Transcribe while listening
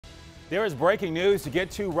There is breaking news to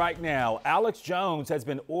get to right now. Alex Jones has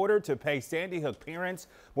been ordered to pay Sandy Hook parents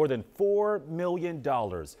more than $4 million.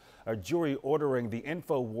 A jury ordering the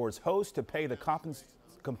InfoWars host to pay the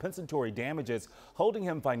compensatory damages, holding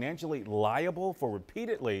him financially liable for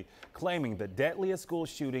repeatedly claiming the deadliest school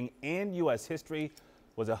shooting in U.S. history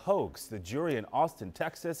was a hoax. The jury in Austin,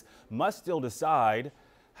 Texas must still decide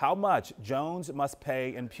how much Jones must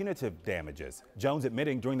pay in punitive damages. Jones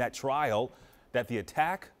admitting during that trial that the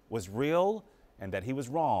attack was real and that he was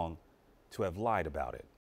wrong to have lied about it.